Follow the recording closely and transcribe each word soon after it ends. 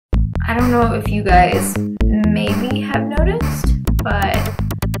I don't know if you guys maybe have noticed, but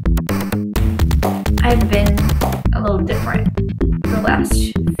I've been a little different the last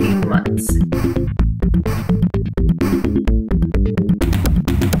few months.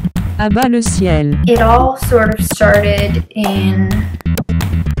 À-bas-le-ciel. It all sort of started in,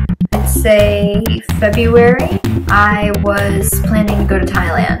 I'd say, February. I was planning to go to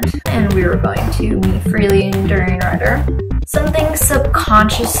Thailand, and we were going to meet freely and during rudder. Something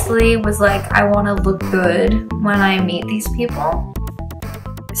subconsciously was like, I want to look good when I meet these people.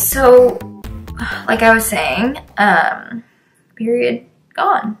 So, like I was saying, period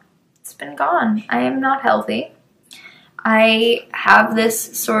gone. It's been gone. I am not healthy. I have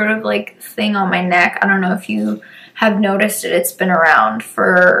this sort of like thing on my neck. I don't know if you have noticed it. It's been around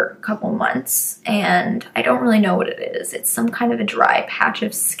for a couple months and I don't really know what it is. It's some kind of a dry patch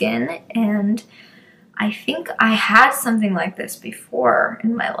of skin, and I think I had something like this before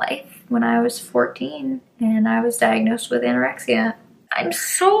in my life when I was 14 and I was diagnosed with anorexia. I'm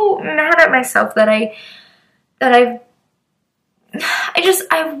so mad at myself that I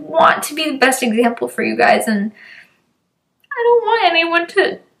want to be the best example for you guys, and I don't want anyone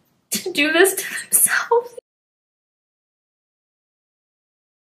to do this to themselves.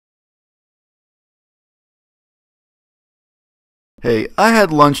 Hey, I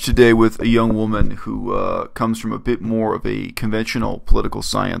had lunch today with a young woman who comes from a bit more of a conventional political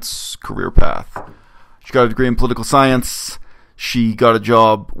science career path. She got a degree in political science. She got a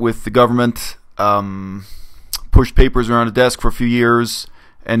job with the government, pushed papers around a desk for a few years,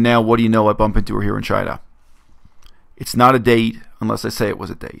 and now, what do you know, I bump into her here in China. It's not a date unless I say it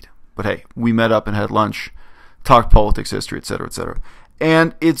was a date. But hey, we met up and had lunch, talked politics, history, etc., etc.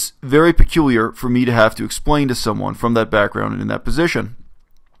 And it's very peculiar for me to have to explain to someone from that background and in that position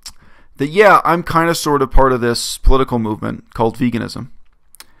that, yeah, I'm kind of sort of part of this political movement called veganism.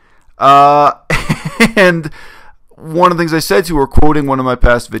 And one of the things I said to her, quoting one of my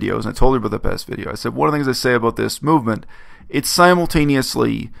past videos, and I told her about the past video, I said, one of the things I say about this movement, it's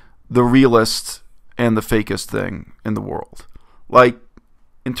simultaneously the realest and the fakest thing in the world. Like,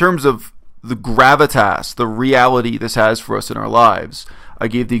 in terms of the gravitas, the reality this has for us in our lives, I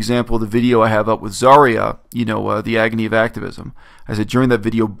gave the example of the video I have up with Zaria, the agony of activism. I said during that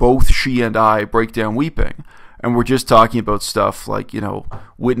video, both she and I break down weeping. And we're just talking about stuff like,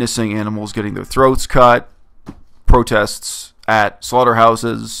 witnessing animals getting their throats cut, protests at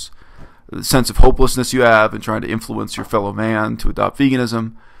slaughterhouses, the sense of hopelessness you have in trying to influence your fellow man to adopt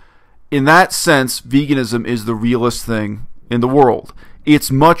veganism. In that sense, veganism is the realest thing in the world.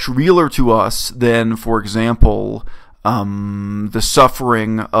 It's much realer to us than, for example, the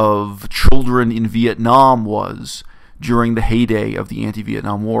suffering of children in Vietnam was during the heyday of the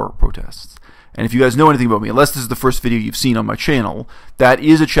anti-Vietnam War protests. And if you guys know anything about me, unless this is the first video you've seen on my channel, that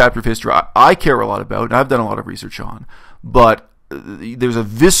is a chapter of history I care a lot about, and I've done a lot of research on. But there's a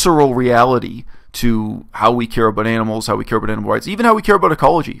visceral reality to how we care about animals, how we care about animal rights, even how we care about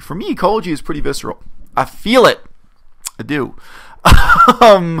ecology. For me, ecology is pretty visceral. I feel it. I do.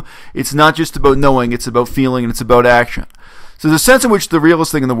 It's not just about knowing, it's about feeling, and it's about action. So there's a sense in which the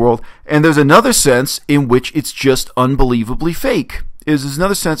realest thing in the world, and there's another sense in which it's just unbelievably fake. There's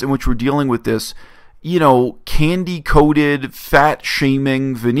another sense in which we're dealing with this, candy-coated,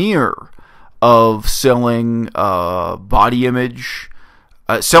 fat-shaming veneer of selling body image,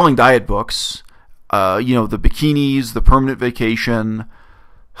 selling diet books, the bikinis, the permanent vacation,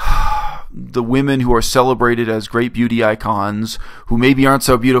 the women who are celebrated as great beauty icons, who maybe aren't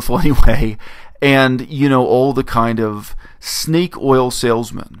so beautiful anyway, and, all the kind of snake oil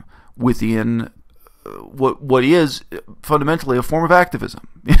salesmen within what is fundamentally a form of activism.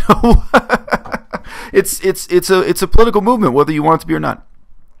 It's a political movement, whether you want it to be or not.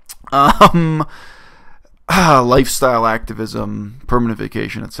 Lifestyle activism, permanent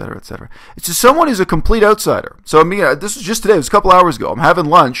vacation, etc., etc. It's just someone who's a complete outsider. So, this was just today. It was a couple hours ago. I'm having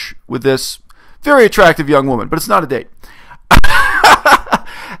lunch with this very attractive young woman, but it's not a date.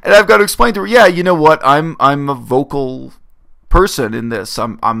 And I've got to explain to her, yeah, you know what? I'm a vocal person in this.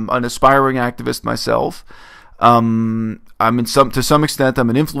 I'm an aspiring activist myself. To some extent, I'm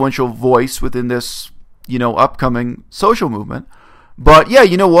an influential voice within this, upcoming social movement. But yeah,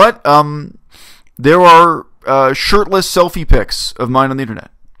 you know what? There are shirtless selfie pics of mine on the internet.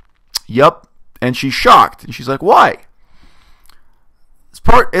 Yup. And she's shocked. And she's like, why? It's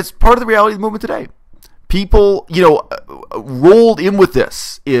part of the reality of the movement today. People, rolled in with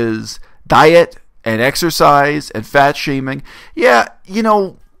this is diet and exercise and fat shaming. Yeah,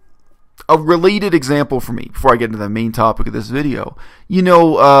 a related example for me, before I get into the main topic of this video.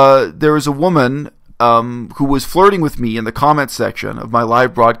 There is a woman who was flirting with me in the comment section of my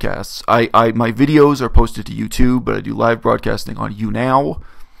live broadcasts. My videos are posted to YouTube, but I do live broadcasting on YouNow,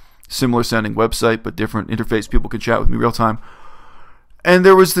 similar sounding website, but different interface. People can chat with me real time. And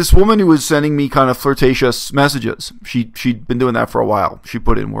there was this woman who was sending me kind of flirtatious messages. She'd been doing that for a while. She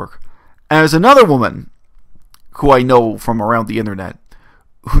put in work. And there's another woman who I know from around the internet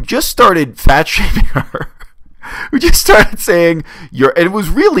who just started fat shaming her. Who just started saying, and it was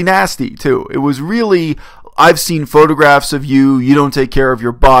really nasty too. It was really, I've seen photographs of you, you don't take care of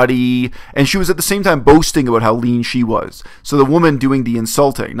your body. And she was at the same time boasting about how lean she was. So the woman doing the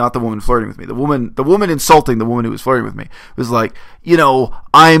insulting, not the woman flirting with me, the woman insulting the woman who was flirting with me was like,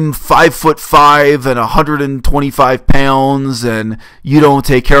 I'm 5'5" and 125 pounds, and you don't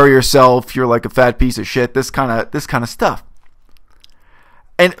take care of yourself, you're like a fat piece of shit, this kind of stuff.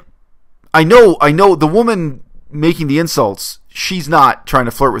 And I know the woman making the insults, she's not trying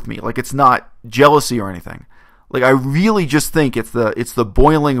to flirt with me. Like, it's not jealousy or anything. Like, I really just think it's the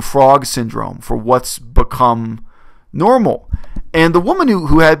boiling frog syndrome for what's become normal. And the woman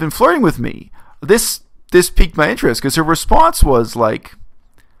who had been flirting with me, this piqued my interest because her response was like,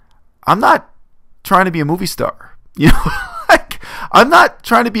 I'm not trying to be a movie star. Like, I'm not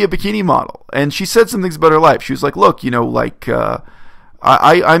trying to be a bikini model. And she said some things about her life. She was like, look,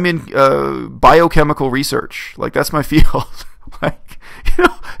 I'm in biochemical research. Like, that's my field. Like,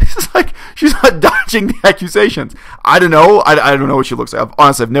 it's like she's not dodging the accusations. I don't know. I don't know what she looks like.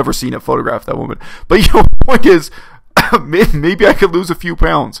 Honestly, I've never seen a photograph of that woman. But the point is, maybe I could lose a few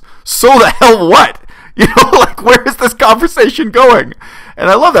pounds. So the hell what? Like, where is this conversation going? And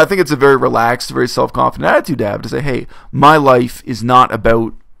I love that. I think it's a very relaxed, very self-confident attitude to have, to say, hey, my life is not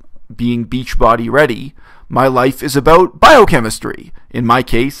about being beach body ready. My life is about biochemistry. In my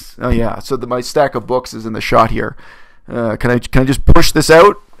case, oh yeah. So my stack of books is in the shot here. Can I just push this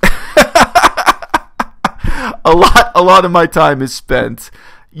out? A lot of my time is spent,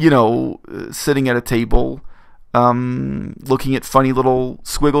 sitting at a table, looking at funny little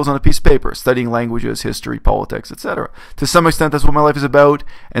squiggles on a piece of paper, studying languages, history, politics, etc. To some extent, that's what my life is about,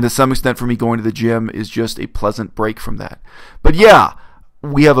 and to some extent, for me, going to the gym is just a pleasant break from that. But yeah,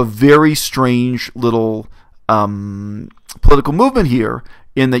 we have a very strange little political movement here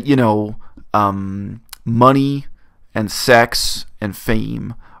in that, money and sex and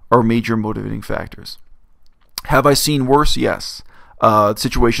fame are major motivating factors. Have I seen worse? Yes. The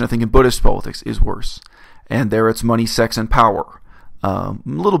situation, I think, in Buddhist politics is worse. And there it's money, sex, and power. A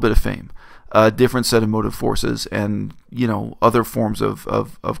little bit of fame. A different set of motive forces and, other forms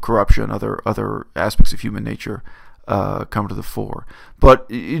of corruption, other aspects of human nature come to the fore. But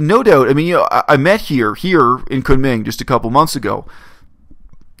no doubt, I met here in Kunming just a couple months ago.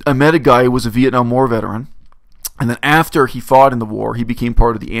 I met a guy who was a Vietnam War veteran, and then after he fought in the war, he became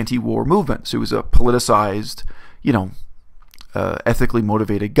part of the anti-war movement. So he was a politicized, ethically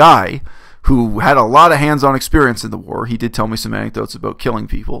motivated guy who had a lot of hands-on experience in the war. He did tell me some anecdotes about killing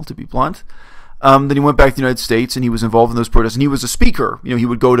people, to be blunt. Then he went back to the United States, and he was involved in those protests. And he was a speaker. He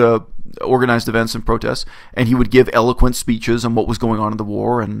would go to organized events and protests, and he would give eloquent speeches on what was going on in the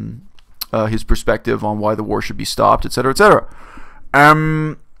war and his perspective on why the war should be stopped, etc., etc.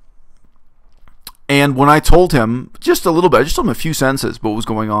 And when I told him just a little bit, I just told him a few sentences about what was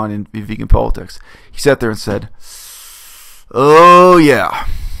going on in vegan politics, he sat there and said, "Oh yeah."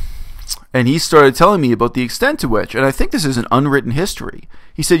 And he started telling me about the extent to which, and I think this is an unwritten history.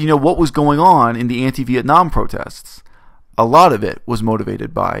 He said, what was going on in the anti-Vietnam protests? A lot of it was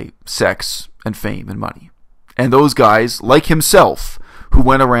motivated by sex and fame and money. And those guys, like himself, who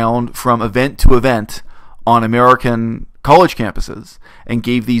went around from event to event on American college campuses and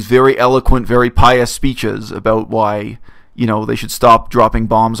gave these very eloquent, very pious speeches about why, they should stop dropping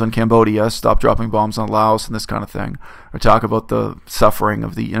bombs on Cambodia, stop dropping bombs on Laos and this kind of thing, or talk about the suffering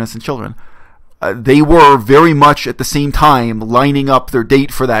of the innocent children. They were very much at the same time lining up their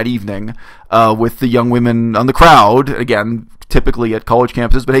date for that evening with the young women on the crowd, again, typically at college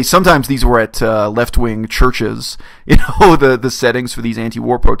campuses, but hey, sometimes these were at left-wing churches, the settings for these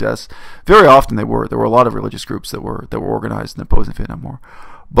anti-war protests. Very often there were a lot of religious groups that were organized in opposing Vietnam War.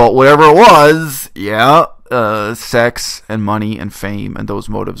 But whatever it was, sex and money and fame and those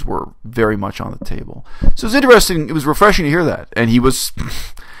motives were very much on the table. So it was interesting, it was refreshing to hear that. And he was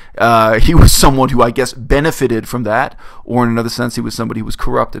someone who I guess benefited from that, or in another sense he was somebody who was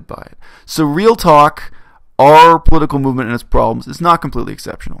corrupted by it. So real talk, our political movement and its problems is not completely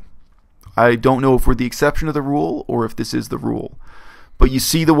exceptional. I don't know if we're the exception to the rule or if this is the rule. But you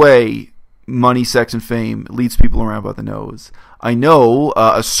see the way money, sex, and fame leads people around by the nose. I know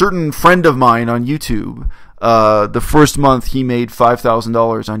a certain friend of mine on YouTube, the first month he made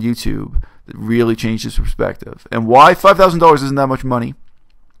 $5,000 on YouTube that really changed his perspective. And why $5,000 isn't that much money,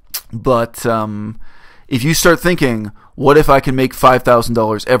 but if you start thinking, what if I can make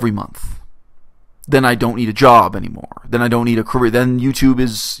 $5,000 every month? Then I don't need a job anymore. Then I don't need a career. Then YouTube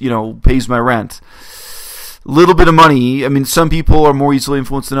is, pays my rent. A little bit of money. I mean, some people are more easily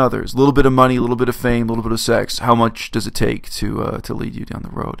influenced than others. A little bit of money, a little bit of fame, a little bit of sex. How much does it take to lead you down the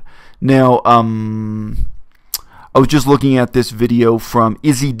road? Now, I was just looking at this video from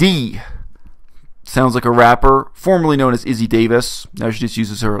Izzy D. Sounds like a rapper, formerly known as Izzy Davis. Now she just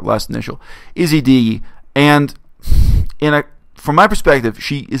uses her last initial. Izzy D. And from my perspective,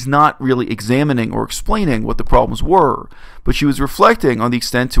 she is not really examining or explaining what the problems were, but she was reflecting on the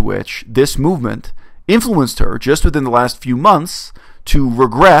extent to which this movement influenced her just within the last few months to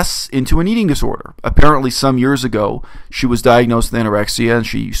regress into an eating disorder. Apparently, some years ago, she was diagnosed with anorexia, and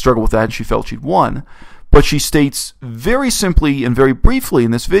she struggled with that, and she felt she'd won. But she states very simply and very briefly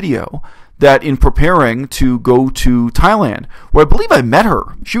in this video that in preparing to go to Thailand, where I believe I met her.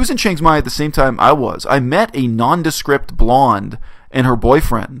 She was in Chiang Mai at the same time I was. I met a nondescript blonde and her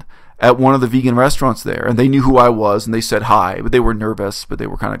boyfriend at one of the vegan restaurants there, and they knew who I was, and they said hi, but they were nervous, but they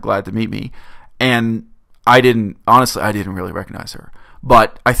were kind of glad to meet me. And I didn't really recognize her.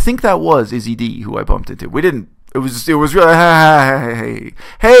 But I think that was Izzy D who I bumped into. It was really,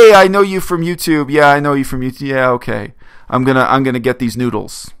 hey, I know you from YouTube. Yeah, I know you from YouTube. Yeah, okay. I'm gonna get these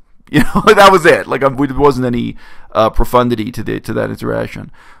noodles. That was it. Like, there wasn't any profundity to that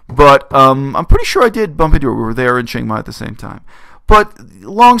interaction. But I'm pretty sure I did bump into her. We were there in Chiang Mai at the same time. But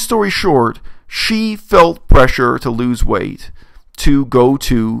long story short, she felt pressure to lose weight to go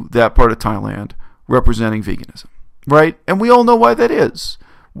to that part of Thailand representing veganism, right? And we all know why that is.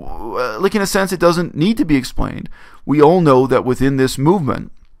 Like, in a sense, it doesn't need to be explained. We all know that within this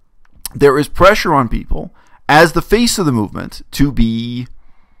movement, there is pressure on people as the face of the movement to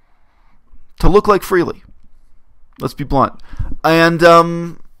look like Freely. Let's be blunt. And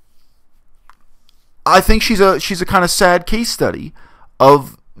I think she's a kind of sad case study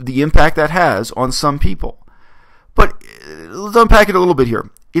of the impact that has on some people. But let's unpack it a little bit here.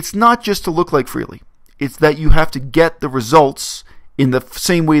 It's not just to look like Freely. It's that you have to get the results in the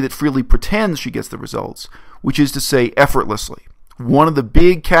same way that Freely pretends she gets the results, which is to say effortlessly. One of the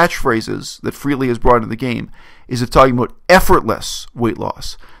big catchphrases that Freely has brought into the game is of talking about effortless weight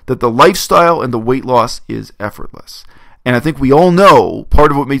loss, that the lifestyle and the weight loss is effortless. And I think we all know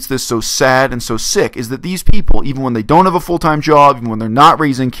part of what makes this so sad and so sick is that these people, even when they don't have a full-time job, even when they're not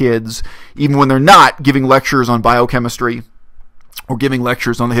raising kids, even when they're not giving lectures on biochemistry or giving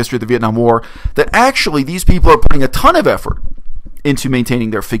lectures on the history of the Vietnam War, that actually these people are putting a ton of effort into maintaining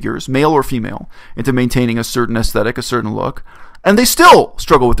their figures, male or female, into maintaining a certain aesthetic, a certain look, and they still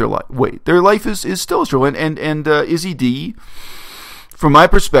struggle with their weight. Their life is still a struggle. And Izzy D, from my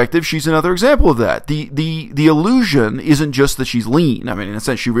perspective, she's another example of that. The illusion isn't just that she's lean. I mean, in a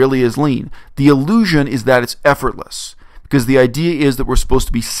sense, she really is lean. The illusion is that it's effortless. Because the idea is that we're supposed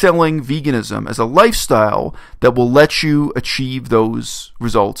to be selling veganism as a lifestyle that will let you achieve those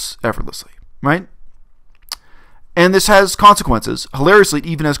results effortlessly, right? And this has consequences. Hilariously, it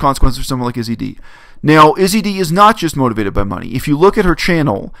even has consequences for someone like Izzy D. Now, Izzy D is not just motivated by money. If you look at her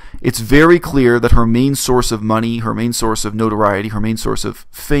channel, it's very clear that her main source of money, her main source of notoriety, her main source of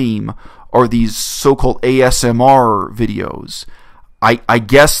fame are these so-called ASMR videos. I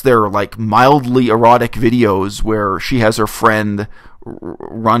guess they're like mildly erotic videos where she has her friend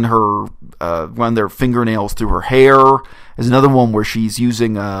run their fingernails through her hair. There's another one where she's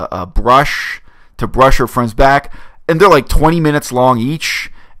using a brush to brush her friend's back, and they're like 20 minutes long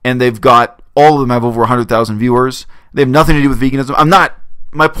each, and all of them have over 100,000 viewers. They have nothing to do with veganism.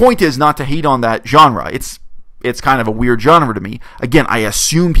 My point is not to hate on that genre. It's kind of a weird genre to me. Again, I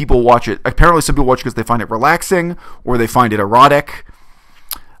assume people watch it. Apparently some people watch it because they find it relaxing or they find it erotic.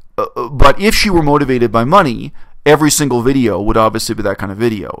 But if she were motivated by money, every single video would obviously be that kind of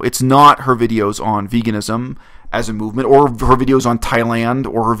video. It's not her videos on veganism as a movement, or her videos on Thailand,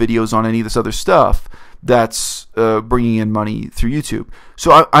 or her videos on any of this other stuff that's bringing in money through YouTube.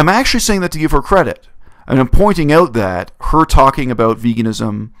 So I'm actually saying that to give her credit. And I'm pointing out that her talking about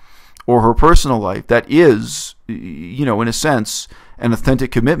veganism or her personal life, that is, in a sense, an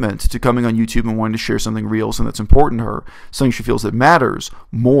authentic commitment to coming on YouTube and wanting to share something real, something that's important to her, something she feels that matters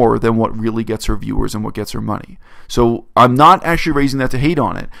more than what really gets her viewers and what gets her money. So I'm not actually raising that to hate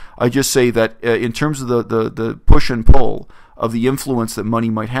on it. I just say that in terms of the push and pull of the influence that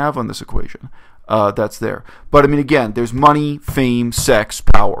money might have on this equation, that's there. But I mean, again, there's money, fame, sex,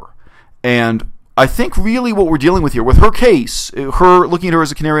 power. And I think really what we're dealing with here, with her case, her looking at her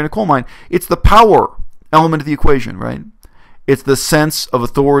as a canary in a coal mine, it's the power element of the equation, right? It's the sense of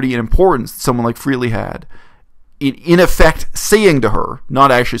authority and importance that someone like Freely had. In effect, saying to her,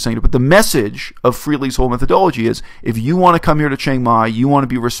 not actually saying it, but the message of Freely's whole methodology is, if you want to come here to Chiang Mai, you want to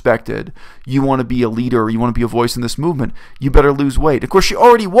be respected, you want to be a leader, you want to be a voice in this movement, you better lose weight. Of course, she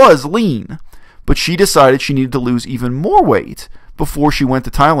already was lean, but she decided she needed to lose even more weight before she went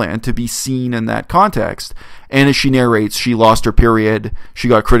to Thailand to be seen in that context. And as she narrates, she lost her period, she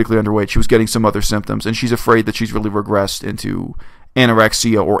got critically underweight, she was getting some other symptoms, and she's afraid that she's really regressed into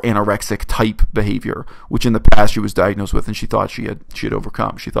anorexia or anorexic type behavior, which in the past she was diagnosed with and she thought she had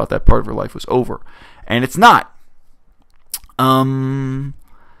overcome. She thought that part of her life was over, and it's not. And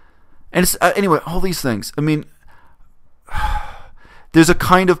it's anyway, all these things. I mean, there's a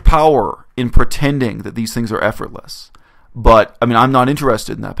kind of power in pretending that these things are effortless. But, I mean, I'm not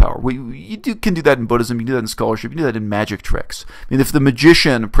interested in that power. You can do that in Buddhism, you can do that in scholarship, you can do that in magic tricks. I mean, if the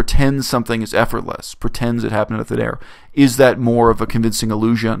magician pretends something is effortless, pretends it happened out of thin air, is that more of a convincing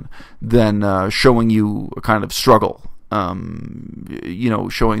illusion than showing you a kind of struggle?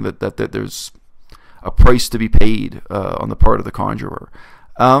 Showing that there's a price to be paid on the part of the conjurer.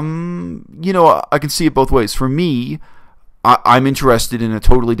 I can see it both ways. For me, I'm interested in a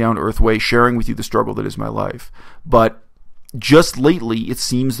totally down-to-earth way, sharing with you the struggle that is my life. But just lately, it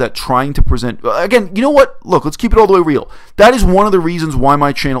seems that trying to present... Again, you know what? Look, let's keep it all the way real. That is one of the reasons why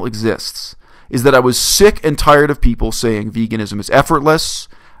my channel exists, is that I was sick and tired of people saying veganism is effortless,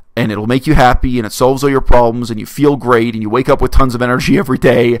 and it'll make you happy, and it solves all your problems, and you feel great, and you wake up with tons of energy every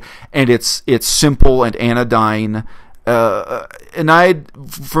day, and it's simple and anodyne.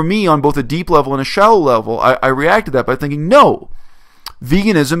 For me, on both a deep level and a shallow level, I reacted to that by thinking, no,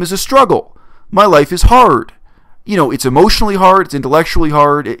 veganism is a struggle. My life is hard. It's emotionally hard, it's intellectually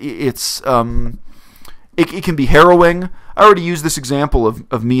hard, it can be harrowing. I already used this example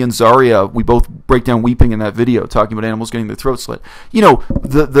of me and Zaria. We both break down weeping in that video, talking about animals getting their throat slit.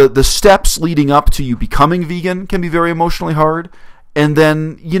 The steps leading up to you becoming vegan can be very emotionally hard. And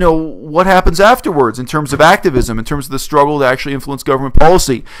then, what happens afterwards in terms of activism, in terms of the struggle to actually influence government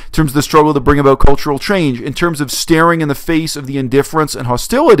policy, in terms of the struggle to bring about cultural change, in terms of staring in the face of the indifference and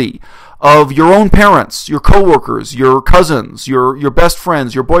hostility of your own parents, your coworkers, your cousins, your best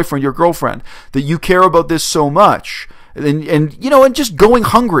friends, your boyfriend, your girlfriend, that you care about this so much, and just going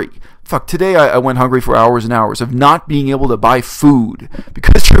hungry. Fuck, today I went hungry for hours and hours of not being able to buy food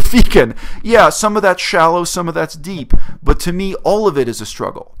because you're vegan. Yeah, some of that's shallow, some of that's deep, but to me, all of it is a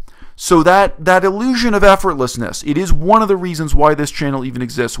struggle. So that illusion of effortlessness, it is one of the reasons why this channel even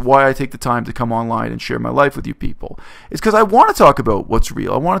exists, why I take the time to come online and share my life with you people. It's because I want to talk about what's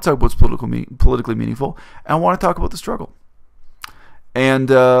real, I want to talk about what's politically meaningful, and I want to talk about the struggle.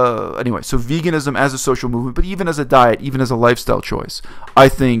 And anyway, so veganism as a social movement, but even as a diet, even as a lifestyle choice, I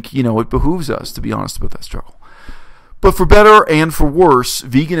think, it behooves us to be honest about that struggle. But for better and for worse,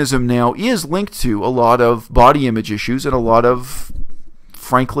 veganism now is linked to a lot of body image issues and a lot of,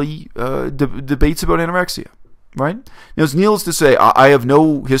 frankly, debates about anorexia, right? Now, it's needless to say, I have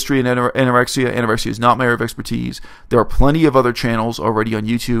no history in anorexia. Anorexia is not my area of expertise. There are plenty of other channels already on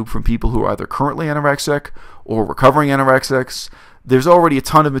YouTube from people who are either currently anorexic or recovering anorexics. There's already a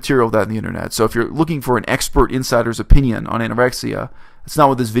ton of material of that on the internet. So if you're looking for an expert insider's opinion on anorexia, that's not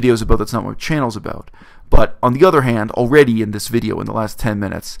what this video is about, that's not what my channel's about. But on the other hand, already in this video, in the last 10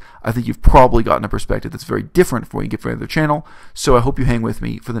 minutes, I think you've probably gotten a perspective that's very different from what you get from any other channel. So I hope you hang with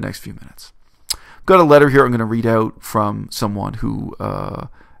me for the next few minutes. I've got a letter here I'm going to read out from someone who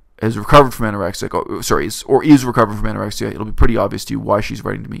has recovered from anorexia, or is recovering from anorexia. It'll be pretty obvious to you why she's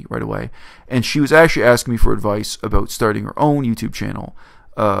writing to me right away. And she was actually asking me for advice about starting her own YouTube channel,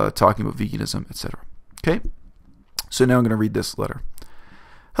 talking about veganism, etc. Okay? So now I'm going to read this letter.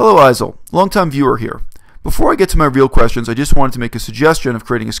 Hello, Isel. Long-time viewer here. Before I get to my real questions, I just wanted to make a suggestion of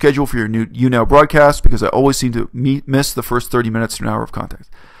creating a schedule for your new YouNow broadcast, because I always seem to miss the first 30 minutes to an hour of content.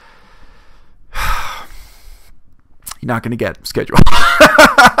 You're not going to get schedule.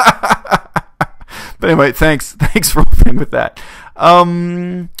 But anyway, thanks for opening with that.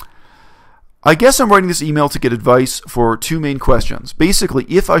 I guess I'm writing this email to get advice for two main questions. Basically,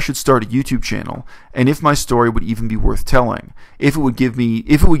 if I should start a YouTube channel, and if my story would even be worth telling, if it would give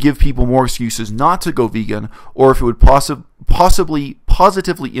people more excuses not to go vegan, or if it would positively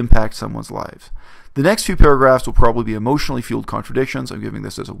impact someone's life. The next few paragraphs will probably be emotionally fueled contradictions. I'm giving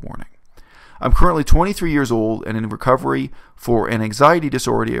this as a warning. I'm currently 23 years old and in recovery for an anxiety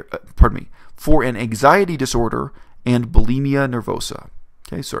disorder. And bulimia nervosa.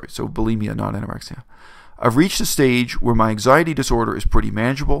 Okay, sorry, so bulimia, not anorexia. I've reached a stage where my anxiety disorder is pretty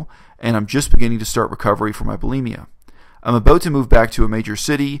manageable, and I'm just beginning to start recovery from my bulimia. I'm about to move back to a major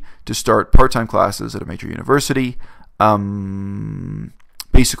city to start part-time classes at a major university.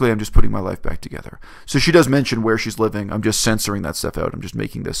 Basically, I'm just putting my life back together. So she does mention where she's living. I'm just censoring that stuff out. I'm just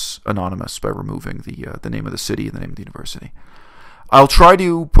making this anonymous by removing the name of the city and the name of the university. I'll try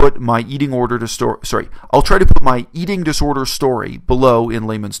to put my eating disorder story below in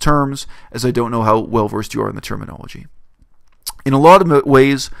layman's terms, as I don't know how well versed you are in the terminology. In a lot of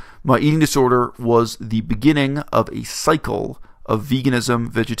ways, my eating disorder was the beginning of a cycle of veganism,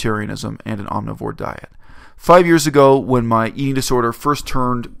 vegetarianism, and an omnivore diet. 5 years ago, when my eating disorder first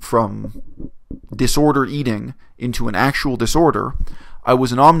turned from disorder eating into an actual disorder, I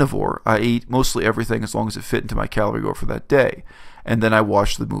was an omnivore. I ate mostly everything as long as it fit into my calorie goal for that day. And then I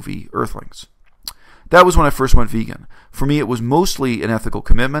watched the movie Earthlings. That was when I first went vegan. For me, it was mostly an ethical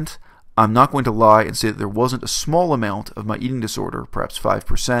commitment. I'm not going to lie and say that there wasn't a small amount of my eating disorder, perhaps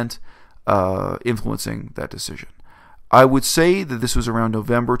 5%, influencing that decision. I would say that this was around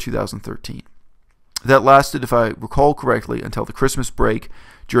November 2013. That lasted, if I recall correctly, until the Christmas break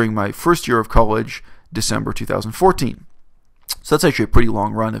during my first year of college, December 2014. So that's actually a pretty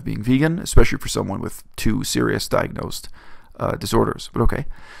long run of being vegan, especially for someone with 2 serious diagnosed disorders. But okay.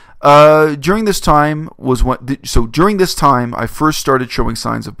 During this time, I first started showing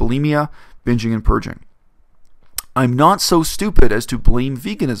signs of bulimia, binging, and purging. I'm not so stupid as to blame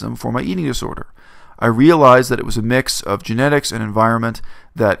veganism for my eating disorder. I realized that it was a mix of genetics and environment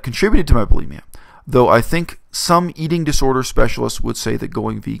that contributed to my bulimia, though I think some eating disorder specialists would say that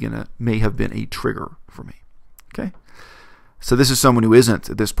going vegan may have been a trigger for me. Okay? So this is someone who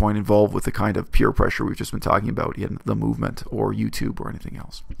isn't, at this point, involved with the kind of peer pressure we've just been talking about in the movement or YouTube or anything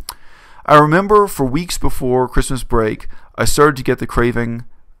else. I remember for weeks before Christmas break, I started to get the craving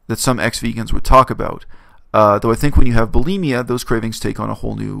that some ex-vegans would talk about, though I think when you have bulimia, those cravings take on a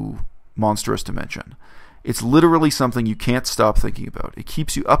whole new monstrous dimension. It's literally something you can't stop thinking about. It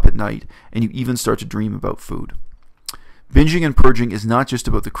keeps you up at night, and you even start to dream about food. Binging and purging is not just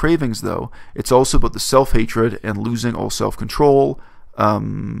about the cravings, though. It's also about the self-hatred and losing all self-control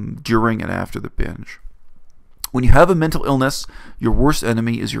during and after the binge. When you have a mental illness, your worst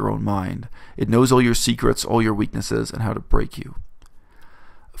enemy is your own mind. It knows all your secrets, all your weaknesses, and how to break you.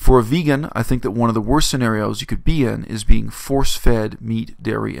 For a vegan, I think that one of the worst scenarios you could be in is being force-fed meat,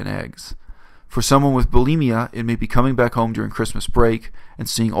 dairy, and eggs. For someone with bulimia, it may be coming back home during Christmas break and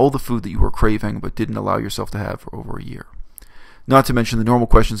seeing all the food that you were craving but didn't allow yourself to have for over a year. Not to mention the normal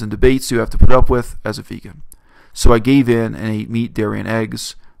questions and debates you have to put up with as a vegan. So I gave in and ate meat, dairy, and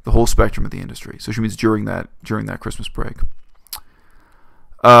eggs, the whole spectrum of the industry. So she means during that Christmas break.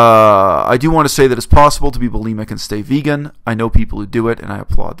 I do want to say that it's possible to be bulimic and stay vegan. I know people who do it, and I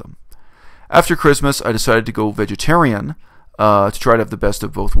applaud them. After Christmas, I decided to go vegetarian to try to have the best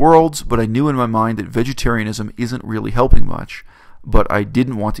of both worlds, but I knew in my mind that vegetarianism isn't really helping much, but I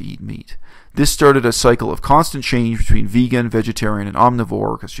didn't want to eat meat. This started a cycle of constant change between vegan, vegetarian, and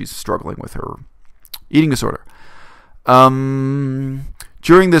omnivore, because she's struggling with her eating disorder.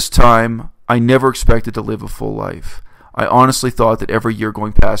 During this time, I never expected to live a full life. I honestly thought that every year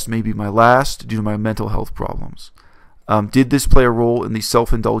going past may be my last due to my mental health problems. Did this play a role in the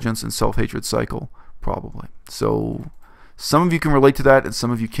self-indulgence and self-hatred cycle? Probably. So some of you can relate to that and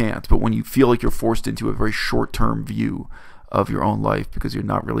some of you can't, but when you feel like you're forced into a very short-term view of your own life because you're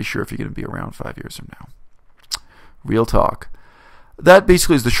not really sure if you're going to be around 5 years from now. Real talk. That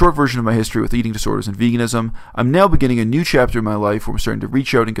basically is the short version of my history with eating disorders and veganism. I'm now beginning a new chapter in my life where I'm starting to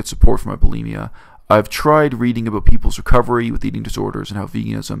reach out and get support for my bulimia. I've tried reading about people's recovery with eating disorders and how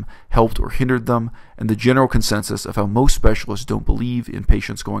veganism helped or hindered them, and the general consensus of how most specialists don't believe in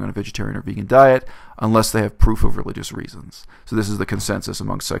patients going on a vegetarian or vegan diet unless they have proof of religious reasons. So this is the consensus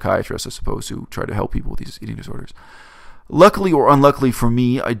among psychiatrists, I suppose, who try to help people with these eating disorders. Luckily or unluckily for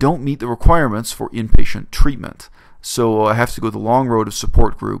me, I don't meet the requirements for inpatient treatment. So I have to go the long road of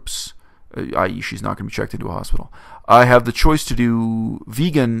support groups, i.e. she's not going to be checked into a hospital. I have the choice to do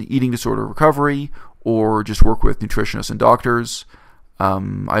vegan eating disorder recovery or just work with nutritionists and doctors.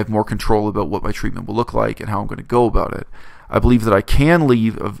 I have more control about what my treatment will look like and how I'm going to go about it. I believe that I can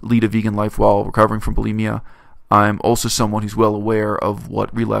lead a vegan life while recovering from bulimia. I'm also someone who's well aware of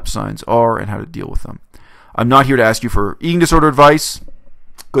what relapse signs are and how to deal with them. I'm not here to ask you for eating disorder advice.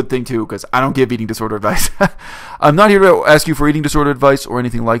 Good thing, too, because I don't give eating disorder advice. I'm not here to ask you for eating disorder advice or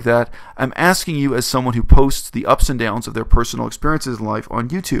anything like that. I'm asking you as someone who posts the ups and downs of their personal experiences in life on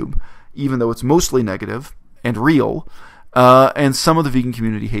YouTube, even though it's mostly negative and real, and some of the vegan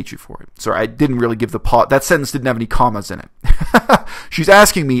community hates you for it. Sorry, I didn't really give the that sentence didn't have any commas in it. She's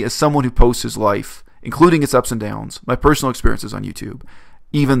asking me as someone who posts his life, including its ups and downs, my personal experiences on YouTube,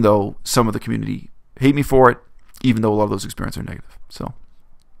 even though some of the community hate me for it, even though a lot of those experiences are negative. So,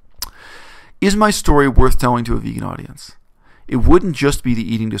 Is my story worth telling to a vegan audience? It wouldn't just be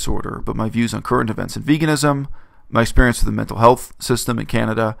the eating disorder, but my views on current events in veganism, my experience with the mental health system in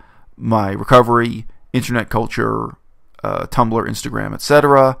Canada, my recovery, internet culture, Tumblr, Instagram,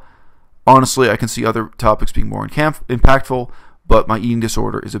 etc. Honestly, I can see other topics being more impactful, but my eating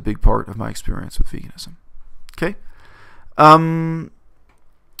disorder is a big part of my experience with veganism. Okay?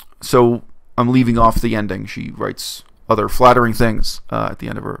 So I'm leaving off the ending. She writes other flattering things at the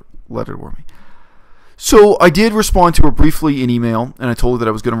end of her letter to me. So I did respond to her briefly in email, and I told her that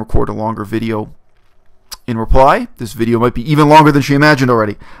I was going to record a longer video in reply. This video might be even longer than she imagined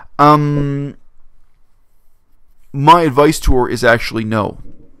already. My advice to her is actually no.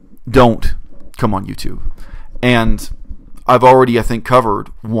 Don't come on YouTube. And I've already, I think, covered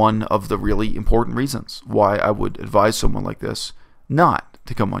one of the really important reasons why I would advise someone like this not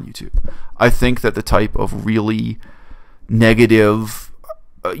to come on YouTube. I think that the type of really negative,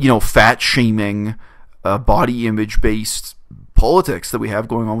 fat-shaming, body image-based politics that we have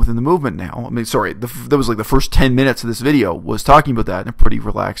going on within the movement now. I mean, sorry, that was like the first 10 minutes of this video was talking about that in a pretty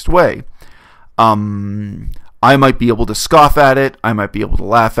relaxed way. I might be able to scoff at it. I might be able to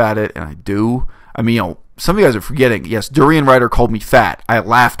laugh at it, and I do. I mean, some of you guys are forgetting. Yes, Durian Rider called me fat. I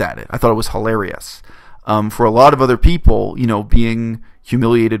laughed at it. I thought it was hilarious. For a lot of other people, being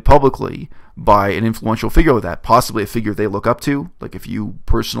humiliated publicly by an influential figure like that, possibly a figure they look up to, like if you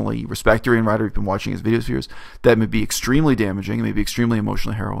personally respect Durian Rider, you've been watching his videos for years, that may be extremely damaging, it may be extremely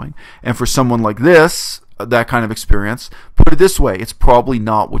emotionally harrowing. And for someone like this, that kind of experience, put it this way, it's probably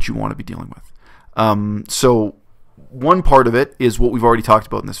not what you want to be dealing with. So one part of it is what we've already talked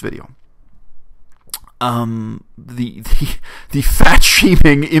about in this video. The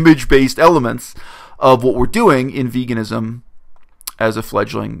fat-shaming, image-based elements of what we're doing in veganism as a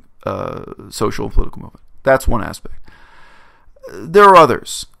fledgling social and political movement. That's one aspect. There are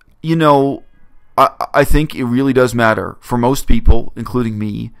others. I think it really does matter. For most people, including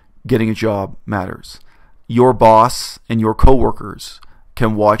me, getting a job matters. Your boss and your coworkers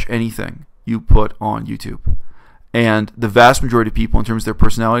can watch anything you put on YouTube. And the vast majority of people, in terms of their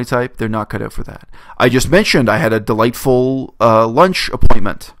personality type, they're not cut out for that. I just mentioned I had a delightful lunch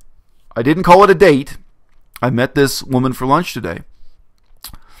appointment. I didn't call it a date. I met this woman for lunch today.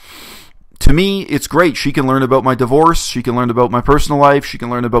 To me, it's great. She can learn about my divorce. She can learn about my personal life. She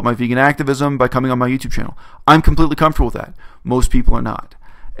can learn about my vegan activism by coming on my YouTube channel. I'm completely comfortable with that. Most people are not.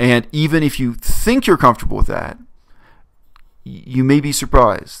 And even if you think you're comfortable with that, you may be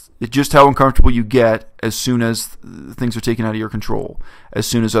surprised at just how uncomfortable you get as soon as things are taken out of your control, as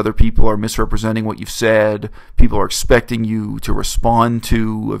soon as other people are misrepresenting what you've said, people are expecting you to respond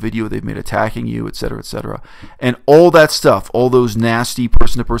to a video they've made attacking you, etc., etc. And all that stuff, all those nasty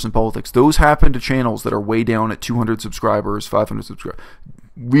person-to-person politics, those happen to channels that are way down at 200 subscribers, 500 subscribers.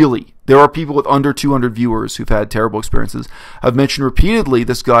 Really, there are people with under 200 viewers who've had terrible experiences. I've mentioned repeatedly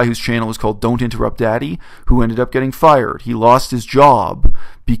this guy whose channel is called Don't Interrupt Daddy, who ended up getting fired. He lost his job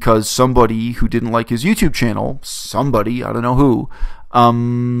because somebody who didn't like his YouTube channel, somebody, I don't know who,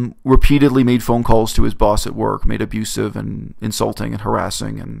 repeatedly made phone calls to his boss at work, made abusive and insulting and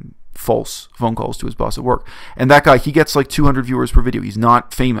harassing and false phone calls to his boss at work. And that guy, he gets like 200 viewers per video. He's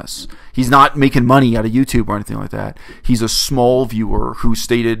not famous. He's not making money out of YouTube or anything like that. He's a small viewer who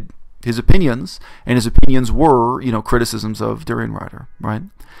stated his opinions, and his opinions were, criticisms of Durian Rider, right?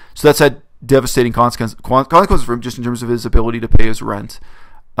 So that's had devastating consequences for him just in terms of his ability to pay his rent,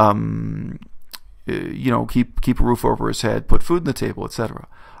 keep a roof over his head, put food on the table, etc.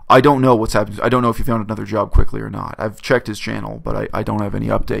 I don't know what's happened. I don't know if he found another job quickly or not. I've checked his channel, but I don't have any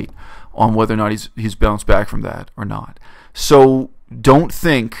update on whether or not he's bounced back from that or not. So don't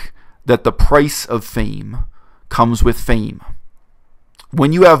think that the price of fame comes with fame.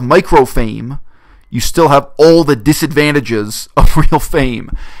 When you have micro fame, you still have all the disadvantages of real fame.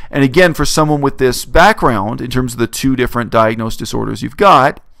 And again, for someone with this background, in terms of the two different diagnosed disorders you've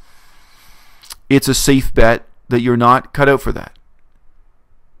got, it's a safe bet that you're not cut out for that.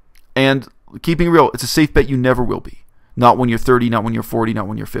 And keeping it real, it's a safe bet you never will be. Not when you're 30, not when you're 40, not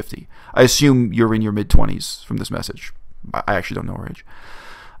when you're 50. I assume you're in your mid-20s from this message. I actually don't know her age.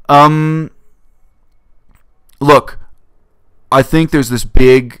 Look, I think there's this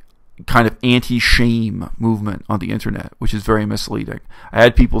big kind of anti-shame movement on the internet, which is very misleading. I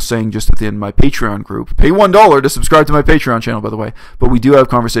had people saying just within my Patreon group, pay $1 to subscribe to my Patreon channel, by the way, but we do have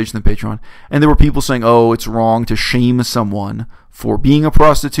conversations in Patreon, and there were people saying, oh, it's wrong to shame someone for being a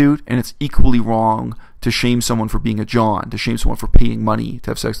prostitute, and it's equally wrong to shame someone for being a John, to shame someone for paying money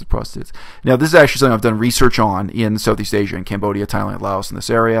to have sex with prostitutes. Now, this is actually something I've done research on in Southeast Asia, in Cambodia, Thailand, Laos, in this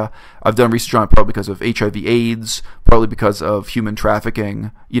area. I've done research on it partly because of HIV/AIDS, partly because of human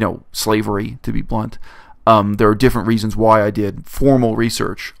trafficking, slavery, to be blunt. There are different reasons why I did formal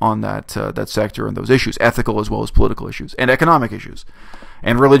research on that sector and those issues, ethical as well as political issues, and economic issues,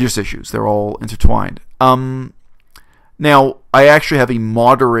 and religious issues. They're all intertwined. Now, I actually have a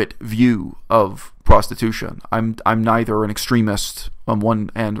moderate view of prostitution. I'm neither an extremist on one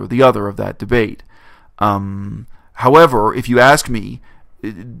end or the other of that debate. However, if you ask me,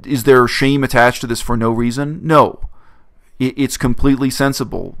 is there shame attached to this for no reason? No. It's completely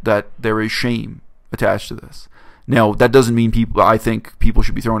sensible that there is shame attached to this. Now, that doesn't mean I think people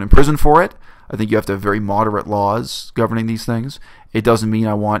should be thrown in prison for it. I think you have to have very moderate laws governing these things. It doesn't mean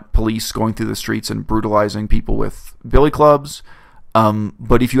I want police going through the streets and brutalizing people with billy clubs.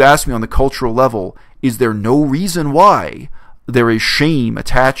 But if you ask me on the cultural level, is there no reason why there is shame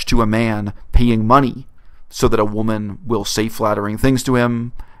attached to a man paying money so that a woman will say flattering things to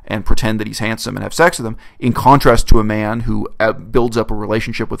him and pretend that he's handsome and have sex with him, in contrast to a man who builds up a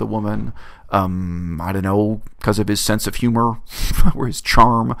relationship with a woman, I don't know, because of his sense of humor or his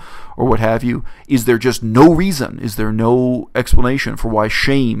charm or what have you? Is there just no reason? Is there no explanation for why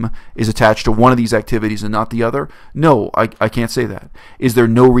shame is attached to one of these activities and not the other? No, I can't say that. Is there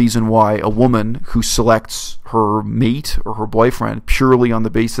no reason why a woman who selects her mate or her boyfriend purely on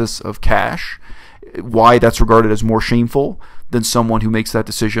the basis of cash, why that's regarded as more shameful than someone who makes that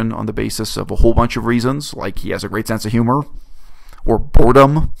decision on the basis of a whole bunch of reasons, like he has a great sense of humor, or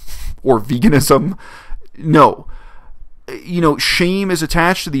boredom, or veganism? No. Shame is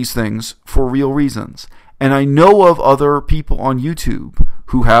attached to these things for real reasons. And I know of other people on YouTube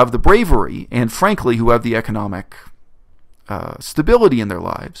who have the bravery, and frankly, who have the economic stability in their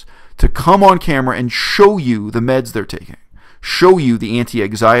lives, to come on camera and show you the meds they're taking. Show you the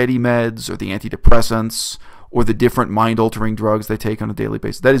anti-anxiety meds, or the antidepressants, or the different mind-altering drugs they take on a daily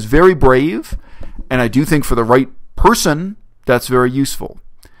basis. That is very brave, and I do think for the right person, that's very useful.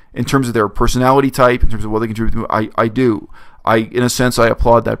 In terms of their personality type, in terms of what they contribute to, I do. In a sense, I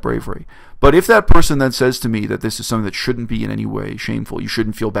applaud that bravery. But if that person then says to me that this is something that shouldn't be in any way shameful, you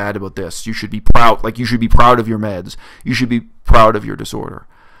shouldn't feel bad about this, you should be proud, like you should be proud of your meds, you should be proud of your disorder,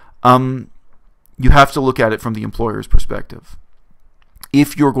 you have to look at it from the employer's perspective.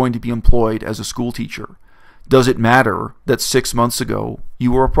 If you're going to be employed as a school teacher, does it matter that 6 months ago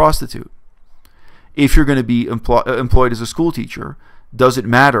you were a prostitute? If you're going to be employed as a school teacher, does it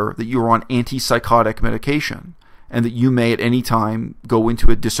matter that you are on antipsychotic medication and that you may at any time go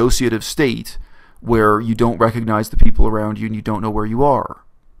into a dissociative state where you don't recognize the people around you and you don't know where you are?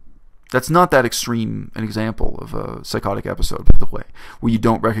 That's not that extreme an example of a psychotic episode, by the way, where you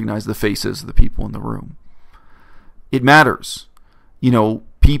don't recognize the faces of the people in the room. It matters.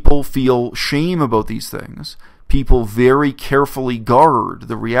 People feel shame about these things. People very carefully guard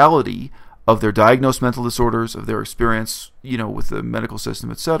the reality of their diagnosed mental disorders, of their experience, with the medical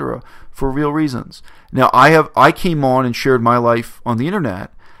system, etc., for real reasons. Now, I came on and shared my life on the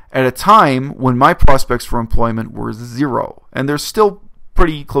internet at a time when my prospects for employment were zero, and they're still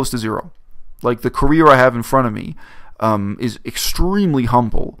pretty close to zero. Like, the career I have in front of me is extremely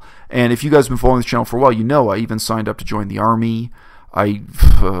humble. And if you guys have been following this channel for a while, I even signed up to join the army. I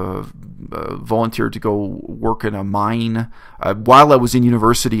volunteered to go work in a mine. While I was in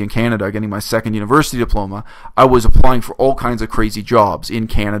university in Canada, getting my second university diploma, I was applying for all kinds of crazy jobs in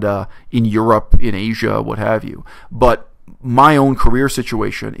Canada, in Europe, in Asia, what have you. But my own career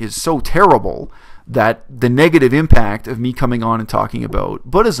situation is so terrible that the negative impact of me coming on and talking about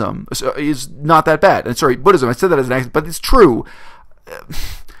Buddhism is not that bad. And sorry, Buddhism, I said that as an accident, but it's true.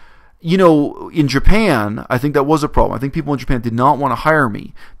 In Japan, I think that was a problem. I think people in Japan did not want to hire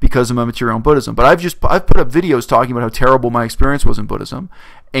me because of my material on Buddhism. But I've put up videos talking about how terrible my experience was in Buddhism.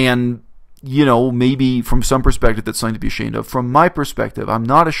 And, maybe from some perspective that's something to be ashamed of. From my perspective, I'm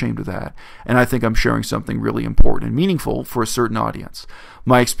not ashamed of that. And I think I'm sharing something really important and meaningful for a certain audience.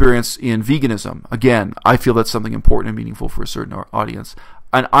 My experience in veganism, again, I feel that's something important and meaningful for a certain audience.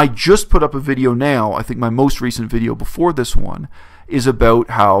 And I just put up a video now, I think my most recent video before this one, is about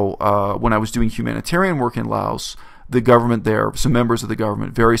how when I was doing humanitarian work in Laos, the government there, some members of the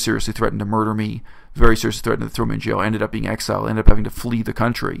government, very seriously threatened to murder me, very seriously threatened to throw me in jail, ended up being exiled, ended up having to flee the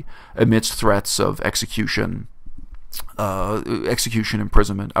country amidst threats of execution,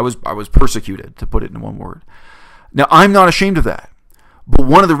 imprisonment. I was persecuted, to put it in one word. Now, I'm not ashamed of that. But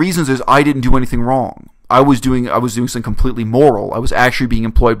one of the reasons is I didn't do anything wrong. I was doing something completely moral. I was actually being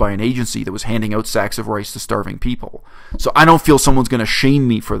employed by an agency that was handing out sacks of rice to starving people. So I don't feel someone's going to shame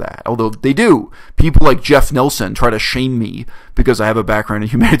me for that, although they do. People like Jeff Nelson try to shame me because I have a background in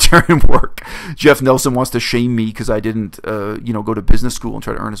humanitarian work. Jeff Nelson wants to shame me because I didn't go to business school and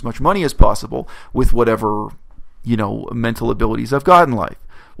try to earn as much money as possible with whatever mental abilities I've got in life.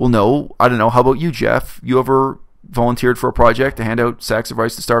 Well, no, I don't know. How about you, Jeff? You ever volunteered for a project to hand out sacks of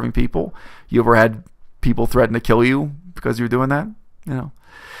rice to starving people? You ever had people threaten to kill you because you were doing that? It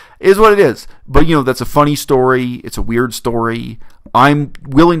is what it is. But that's a funny story. It's a weird story. I'm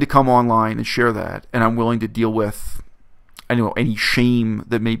willing to come online and share that, and I'm willing to deal with any shame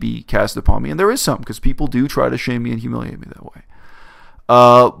that may be cast upon me. And there is some, because people do try to shame me and humiliate me that way.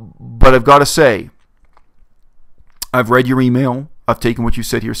 But I've got to say, I've read your email. I've taken what you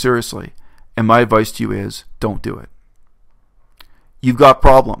said here seriously. And my advice to you is, don't do it. You've got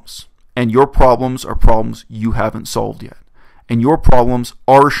problems. And your problems are problems you haven't solved yet. And your problems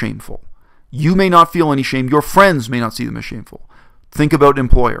are shameful. You may not feel any shame. Your friends may not see them as shameful. Think about an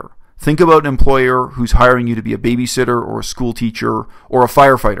employer. Think about an employer who's hiring you to be a babysitter or a school teacher or a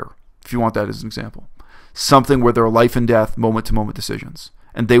firefighter, if you want that as an example. Something where there are life and death, moment-to-moment decisions.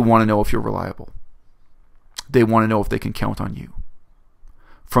 And they want to know if you're reliable. They want to know if they can count on you.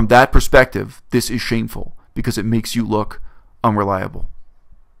 From that perspective, this is shameful because it makes you look unreliable.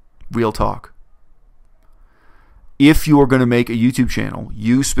 Real talk. If you are going to make a YouTube channel,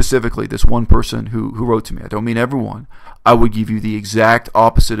 you specifically, this one person who wrote to me, I don't mean everyone, I would give you the exact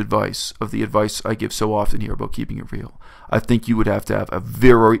opposite advice of the advice I give so often here about keeping it real. I think you would have to have a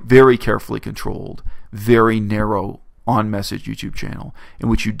very, very carefully controlled, very narrow, on-message YouTube channel in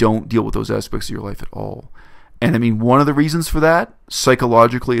which you don't deal with those aspects of your life at all. And I mean, one of the reasons for that,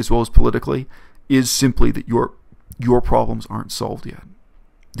 psychologically as well as politically, is simply that your problems aren't solved yet.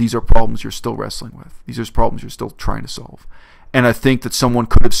 These are problems you're still wrestling with. These are problems you're still trying to solve. And I think that someone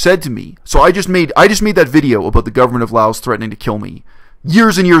could have said to me, so I just made that video about the government of Laos threatening to kill me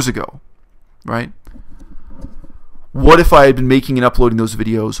years and years ago, right? What if I had been making and uploading those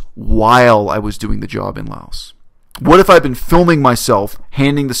videos while I was doing the job in Laos? What if I'd been filming myself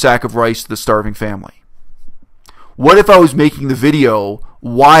handing the sack of rice to the starving family? What if I was making the video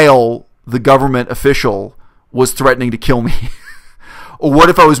while the government official was threatening to kill me? Or what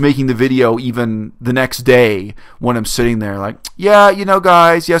if I was making the video even the next day when I'm sitting there like, yeah,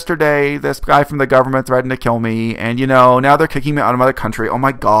 guys, yesterday this guy from the government threatened to kill me, and now they're kicking me out of my country. Oh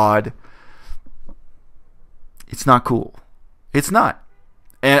my God. It's not cool. It's not.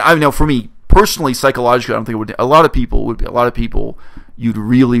 And I know for me, personally, psychologically, I don't think it would. A lot of people, you'd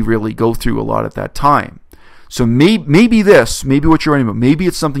really, really go through a lot at that time. So maybe what you're writing about, maybe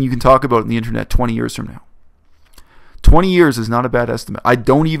it's something you can talk about on the internet 20 years from now. 20 years is not a bad estimate. I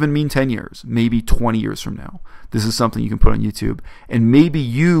don't even mean 10 years. Maybe 20 years from now. This is something you can put on YouTube. And maybe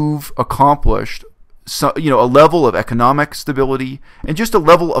you've accomplished a level of economic stability and just a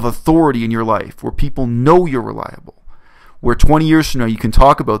level of authority in your life where people know you're reliable. Where 20 years from now you can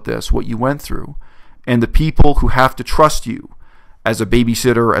talk about this, what you went through, and the people who have to trust you as a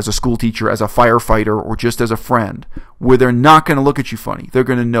babysitter, as a school teacher, as a firefighter, or just as a friend, where they're not going to look at you funny. They're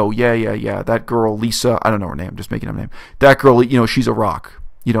going to know, yeah, that girl, Lisa, I don't know her name, I'm just making up a name. That girl, she's a rock.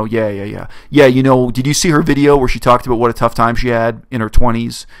 Yeah. Yeah, did you see her video where she talked about what a tough time she had in her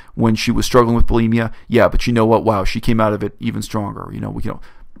 20s when she was struggling with bulimia? Yeah, but you know what? Wow, she came out of it even stronger.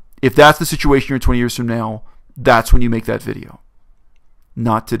 If that's the situation you're in 20 years from now, that's when you make that video.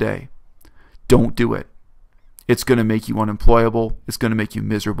 Not today. Don't do it. It's going to make you unemployable, it's going to make you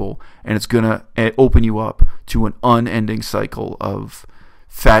miserable, and it's going to open you up to an unending cycle of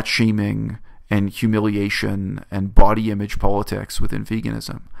fat shaming and humiliation and body image politics within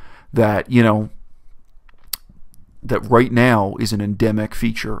veganism that, that right now is an endemic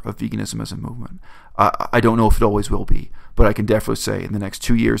feature of veganism as a movement. I don't know if it always will be, but I can definitely say in the next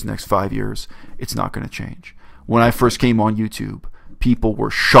 2 years, next 5 years, it's not going to change. When I first came on YouTube, people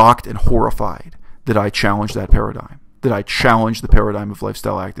were shocked and horrified that I challenged that paradigm, that I challenged the paradigm of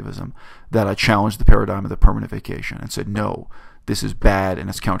lifestyle activism, that I challenged the paradigm of the permanent vacation and said, no, this is bad and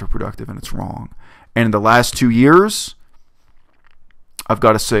it's counterproductive and it's wrong. And in the last 2 years, I've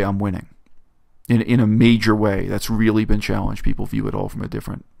got to say I'm winning in a major way. That's really been challenged. People view it all from a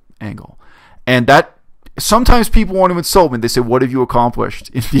different angle. And that sometimes people want to insult me. They say, what have you accomplished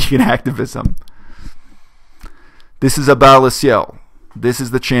in vegan activism? This is à-bas-le-ciel. This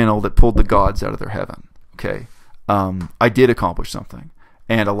is the channel that pulled the gods out of their heaven. Okay, I did accomplish something,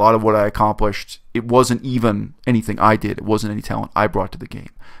 and a lot of what I accomplished, it wasn't even anything I did. It wasn't any talent I brought to the game.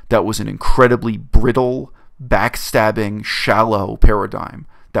 That was an incredibly brittle, backstabbing, shallow paradigm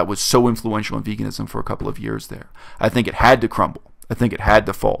that was so influential in veganism for a couple of years there. I think it had to crumble. I think it had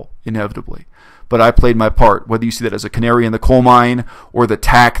to fall, inevitably. But I played my part, whether you see that as a canary in the coal mine or the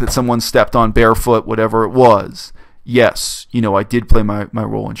tack that someone stepped on barefoot, whatever it was. Yes, I did play my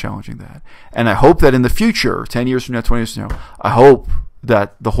role in challenging that. And I hope that in the future, 10 years from now, 20 years from now, I hope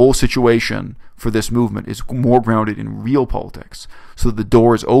that the whole situation for this movement is more grounded in real politics, so that the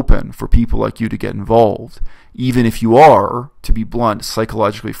door is open for people like you to get involved, even if you are, to be blunt,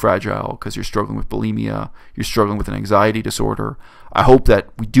 psychologically fragile because you're struggling with bulimia, you're struggling with an anxiety disorder. I hope that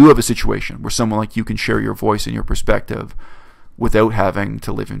we do have a situation where someone like you can share your voice and your perspective without having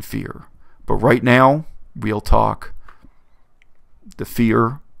to live in fear. But right now, real talk, the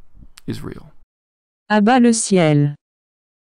fear is real. À-bas-le-ciel.